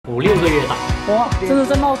5、6个月大。哇，真的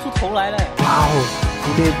在冒出头来嘞！哇哦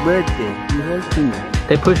Today's birthday, you hold finger.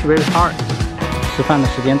 They push very hard. 吃饭的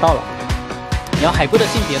时间到了。然后海龟的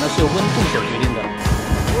性别呢是由温度所决定的。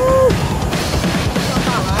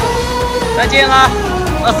再见啦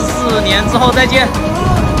！24年之后再见。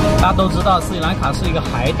大家都知道斯里兰卡是一个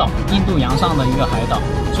海岛，印度洋上的一个海岛，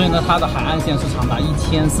所以呢，它的海岸线是长达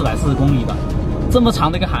1440公里的。这么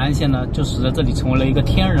长的一个海岸线呢，就使得这里成为了一个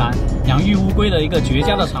天然养育乌龟的一个绝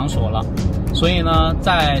佳的场所了。所以呢，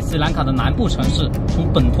在斯里兰卡的南部城市，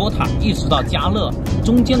从本托塔一直到加勒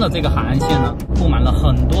中间的这个海岸线呢，布满了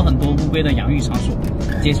很多乌龟的养育场所。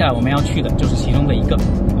接下来我们要去的就是其中的一个，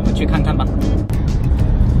我们去看看吧。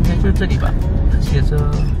应该就是这里吧，写着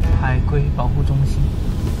海龟保护中心。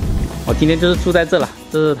我今天就是住在这了，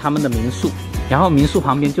这是他们的民宿，然后民宿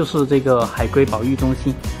旁边就是这个海龟保育中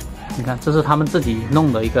心。你看，这是他们自己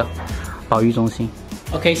弄的一个保育中心。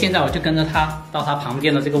OK， 现在我就跟着他到他旁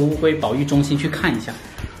边的这个乌龟保育中心去看一下，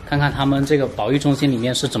看看他们这个保育中心里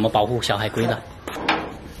面是怎么保护小海龟的。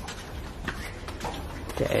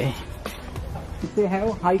对，这还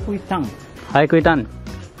有海龟蛋。海龟蛋，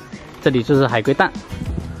这里就是海龟蛋。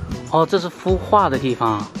哦，这是孵化的地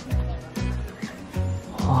方。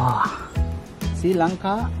哇 Sri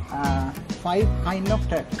Lanka, 5 kind of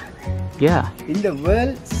turtle. Yeah. In the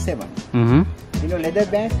world, 7. Mm-hmm. You know, leather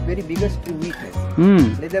bass very biggest to weakest.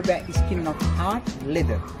 Leather bass skin of hard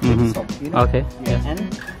leather, very soft. You know. Okay. Yeah. And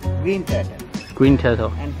green turtle. Green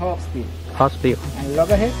turtle. And hawksbill. Hawksbill. And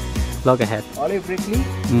loggerhead. Loggerhead. Olive prickly.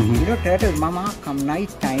 You know, turtle mama come night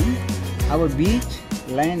time. Our beach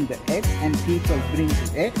land the eggs and people bring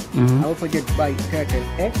the egg. Our project buy turtle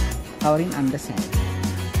egg covering under sand.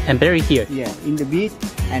 And bury here. Yeah, in the beach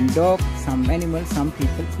and dog, some animals, some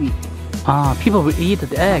people eat. Ah, people will eat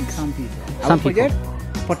the eggs. Some people. Some people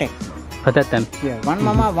protect them. Yeah, one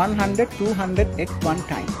mama 100, 200 eggs one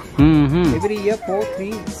time. Every year 4,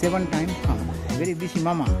 3, 7 times come. Very busy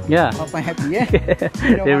mama. Yeah. Papa happy, yeah.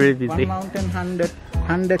 You know, They're very busy. One mountain 100,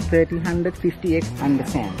 130, 150 eggs under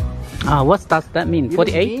sand. Ah, what does that mean?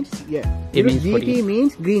 48? Means, yeah. It means GT 48.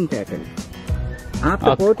 means green turtle.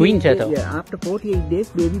 After 48 green turtle. Days, yeah, after 48 days,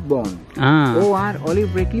 baby born. Ah. OR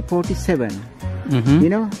olive prickly 47. You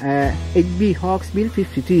know, HB hawksbill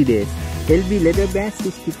 53 days. LB leather bass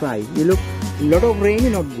 65. You look, lot of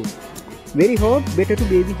rain not good. Very hot, better to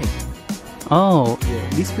baby head. Oh. Yeah.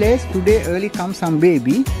 This place today early come some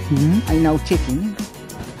baby. I now checking.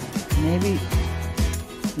 Maybe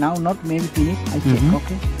now not maybe finish. I check.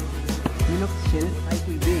 Okay. You look shell. I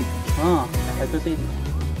will baby. 啊，海龟这里。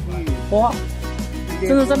哇，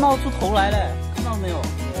真的在冒出头来嘞，看到没有？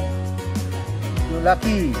 You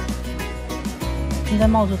lucky. 现在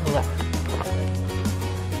冒出头来。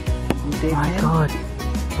My God!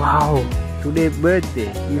 Wow! Today birthday.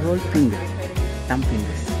 You hold finger. Thumb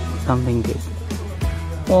fingers. Thumb fingers.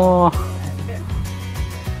 哇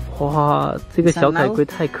哇，这个小海龟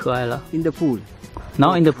太可爱了。 In the pool.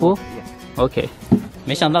 Now in the pool? Yeah. OK.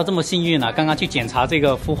 没想到这么幸运啊！刚刚去检查这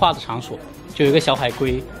个孵化的场所，就有一个小海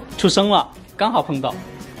龟出生了，刚好碰到。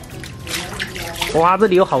哇，这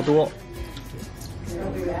里有好多。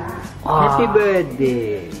Happy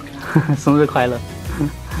birthday! 生日快乐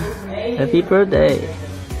 ！Happy birthday！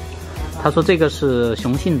 他说这个是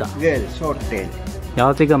雄性的 Girl, short tail. 然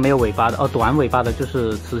后这个没有尾巴的，哦，短尾巴的就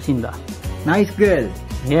是雌性的。Nice girl.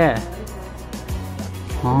 Yeah.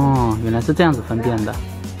 哦，原来是这样子分辨的。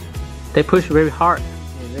They push very hard.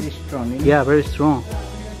 Very strong. Yeah, very strong.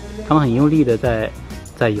 他们很用力的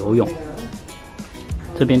在游泳。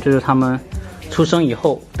这边就是他们出生以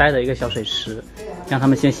后待的一个小水池，让他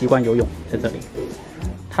们先习惯游泳在这里。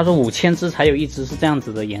他说5000只才有一只是这样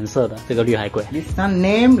子的颜色的这个绿海龟。This one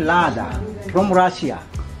named Lada from Russia.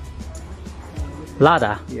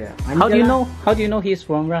 Lada. Yeah. How do you know? How do you know he's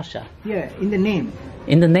from Russia? Yeah, in the name.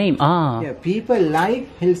 In the name, ah. Yeah, people like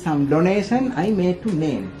help some donation. I made to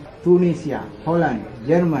name Tunisia, Holland,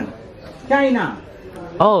 German, China.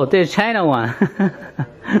 Oh, the China one.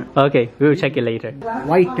 Okay, we will check it later.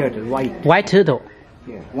 White turtle, white. White turtle.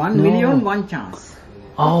 Yeah. 1 million, 1 chance.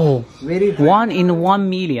 Oh, Very 1 in 1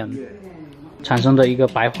 million. 产生的一个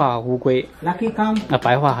白化乌龟， lucky come.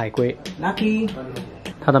 白化海龟， Lucky.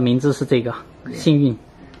 它的名字是这个，幸运。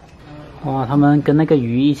哇，他们跟那个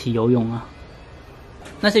鱼一起游泳啊。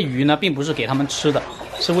那些鱼呢，并不是给他们吃的，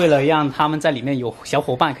是为了让他们在里面有小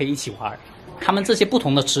伙伴可以一起玩。他们这些不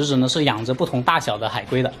同的池子呢，是养着不同大小的海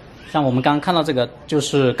龟的。像我们刚刚看到这个，就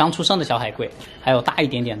是刚出生的小海龟，还有大一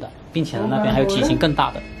点点的，并且呢，那边还有体型更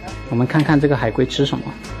大的。我们看看这个海龟吃什么。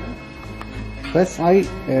First I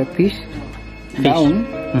fish down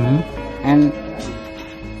and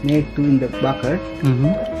make two in the bucket.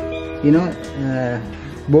 You know,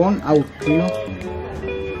 bone out, you know.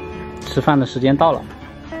 吃饭的时间到了。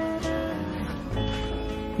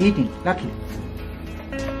Eating, lucky.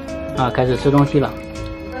 啊，开始吃东西了。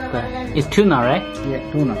对 ，It's tuna, right? Yeah,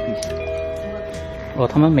 tuna fish. 哦，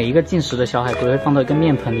他们每一个进食的小海龟会放到一个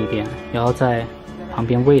面盆里边，然后在旁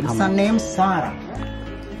边喂它们。Her name Sarah.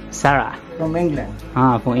 Sarah from England.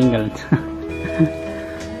 啊 ，from England 。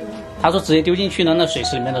他说直接丢进去呢，那水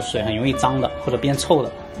池里面的水很容易脏的或者变臭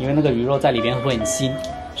的，因为那个鱼肉在里边会很腥，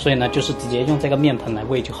所以呢就是直接用这个面盆来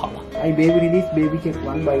喂就好了。I baby release baby check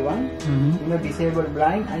one by one. You know disabled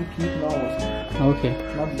blind, I keep no motion. OK.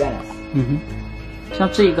 Not balance. 像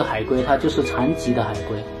这一个海龟，它就是残疾的海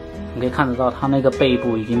龟，你可以看得到它那个背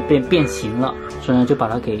部已经变形了，所以呢就把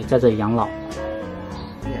它给在这里养老。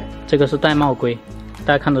这个是玳瑁龟，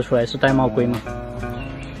大家看得出来是玳瑁龟吗？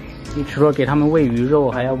你除了给它们喂鱼肉，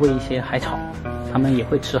还要喂一些海草，它们也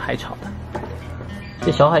会吃海草的。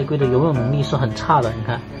这小海龟的游泳能力是很差的，你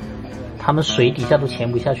看，它们水底下都潜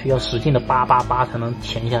不下去，要使劲的扒才能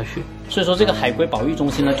潜下去。所以说这个海龟保育中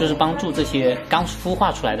心呢，就是帮助这些刚孵化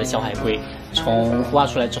出来的小海龟，从孵化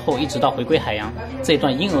出来之后一直到回归海洋这一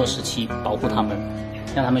段婴儿时期，保护它们，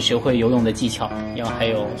让它们学会游泳的技巧，然后还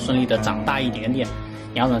有顺利的长大一点点。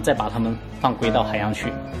然后呢，再把它们放归到海洋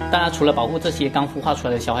去。当然，除了保护这些刚孵化出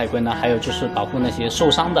来的小海龟呢，还有就是保护那些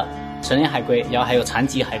受伤的成年海龟，然后还有残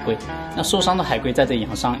疾海龟。那受伤的海龟在这里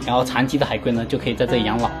养伤，然后残疾的海龟呢就可以在这里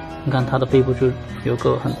养老。你看它的背部就有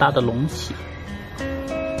个很大的隆起。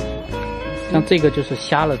像这个就是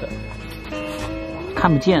瞎了的，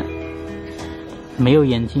看不见，没有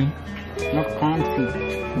眼睛。Not can't see.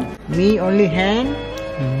 Me only hand.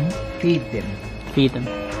 Feed them. Feed them.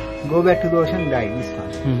 Go back to the ocean, die this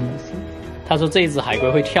one. 他说这只海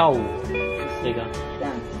龟会跳舞，这个。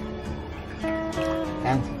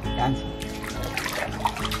Dancing.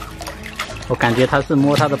 我感觉它是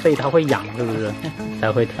摸它的背，它会痒，是不是？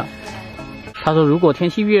才会跳。他说如果天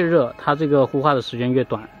气越热，它这个孵化的时间越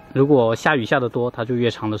短；如果下雨下得多，它就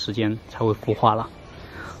越长的时间才会孵化了。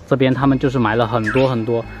这边他们就是埋了很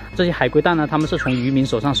多这些海龟蛋呢，他们是从渔民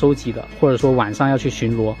手上收集的，或者说晚上要去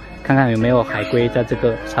巡逻，看看有没有海龟在这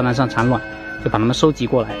个沙滩上产卵，就把它们收集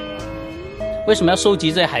过来。为什么要收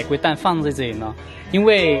集这些海龟蛋放在这里呢？因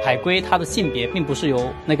为海龟它的性别并不是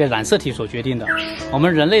由那个染色体所决定的，我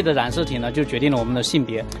们人类的染色体呢就决定了我们的性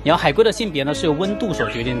别，然后海龟的性别呢是由温度所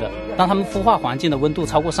决定的。当它们孵化环境的温度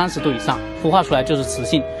超过30度以上，孵化出来就是雌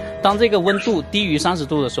性；当这个温度低于30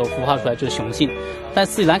度的时候，孵化出来就是雄性。但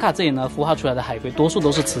斯里兰卡这里呢，孵化出来的海龟多数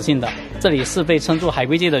都是雌性的，这里是被称作海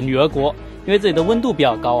龟界的女儿国，因为这里的温度比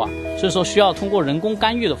较高啊，所以说需要通过人工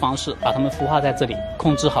干预的方式把它们孵化在这里，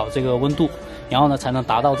控制好这个温度，然后呢才能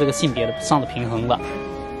达到这个性别上的平衡了。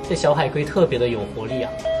这小海龟特别的有活力啊，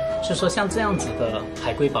所以说像这样子的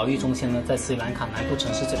海龟保育中心呢，在斯里兰卡南部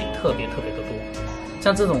城市这里特别的多。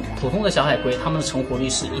像这种普通的小海龟，它们的成活率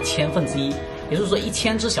是1/1000，也就是说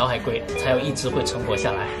1000只小海龟才有1只会成活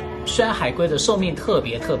下来。虽然海龟的寿命特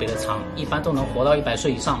别的长，一般都能活到100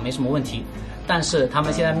岁以上，没什么问题。但是它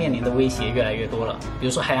们现在面临的威胁越来越多了，比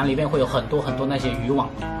如说海洋里面会有很多那些渔网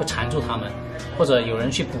会缠住它们，或者有人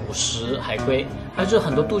去捕食海龟，还有就是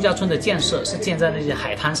很多度假村的建设是建在那些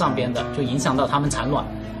海滩上边的，就影响到它们产卵。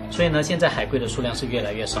所以呢，现在海龟的数量是越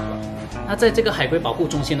来越少了。那在这个海龟保护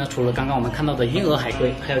中心呢，除了刚刚我们看到的婴儿海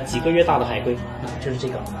龟，还有几个月大的海龟，就是这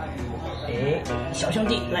个，小兄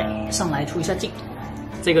弟来上来出一下镜，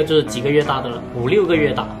这个就是几个月大的了，5、6个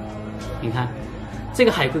月大。你看，这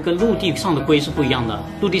个海龟跟陆地上的龟是不一样的，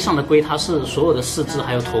陆地上的龟它是所有的四肢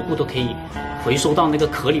还有头部都可以回收到那个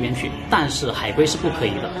壳里面去，但是海龟是不可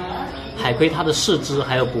以的。海龟它的四肢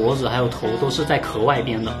还有脖子还有头都是在壳外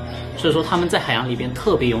边的，所以说它们在海洋里边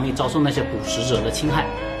特别容易遭受那些捕食者的侵害。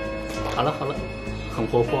好了，很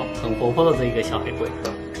活泼的这一个小海龟，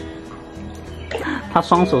它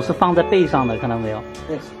双手是放在背上的，看到没有？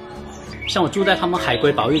对。像我住在他们海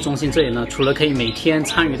龟保育中心这里呢，除了可以每天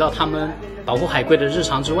参与到他们保护海龟的日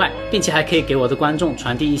常之外，并且还可以给我的观众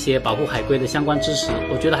传递一些保护海龟的相关知识，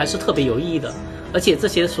我觉得还是特别有意义的。而且这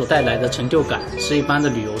些所带来的成就感是一般的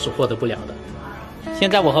旅游所获得不了的。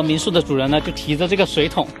现在我和民宿的主人呢，就提着这个水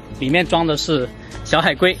桶，里面装的是小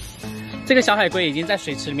海龟。这个小海龟已经在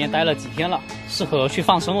水池里面待了几天了，适合去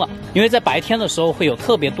放生了。因为在白天的时候会有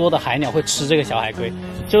特别多的海鸟会吃这个小海龟，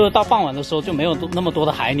就是到傍晚的时候就没有那么多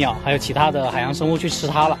的海鸟还有其他的海洋生物去吃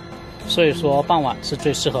它了，所以说傍晚是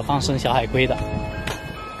最适合放生小海龟的。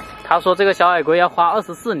他说这个小海龟要花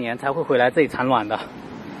24年才会回来这里产卵的，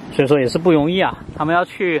所以说也是不容易啊。他们要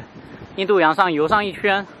去印度洋上游上一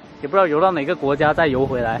圈，也不知道游到哪个国家再游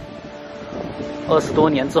回来，20多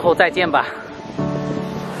年之后再见吧。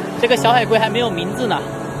这个小海龟还没有名字呢，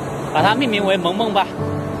把它命名为萌萌吧，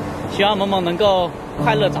希望萌萌能够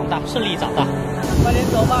快乐长大，顺利长大。快点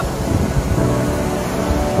走吧，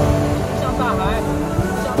向大海，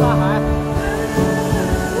向大海。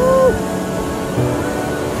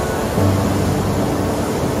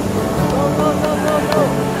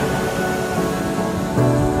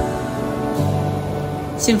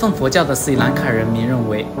信奉佛教的斯里兰卡人民认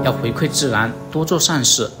为要回馈自然，多做善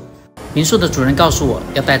事。民宿的主人告诉我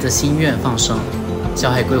要带着心愿放生，小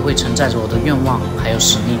海龟会承载着我的愿望还有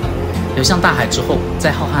使命，流向大海之后，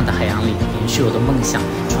在浩瀚的海洋里延续我的梦想，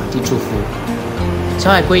传递祝福。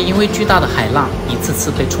小海龟因为巨大的海浪一次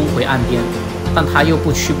次被冲回岸边，但它又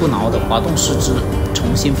不屈不挠地滑动四肢，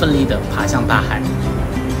重新奋力地爬向大海。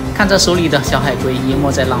看着手里的小海龟淹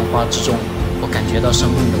没在浪花之中，我感觉到生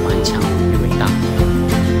命的顽强与伟大。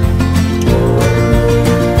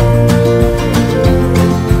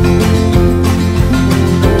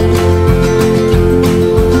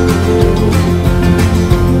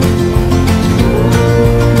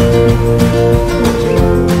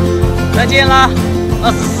再见啦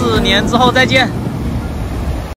，24年之后再见。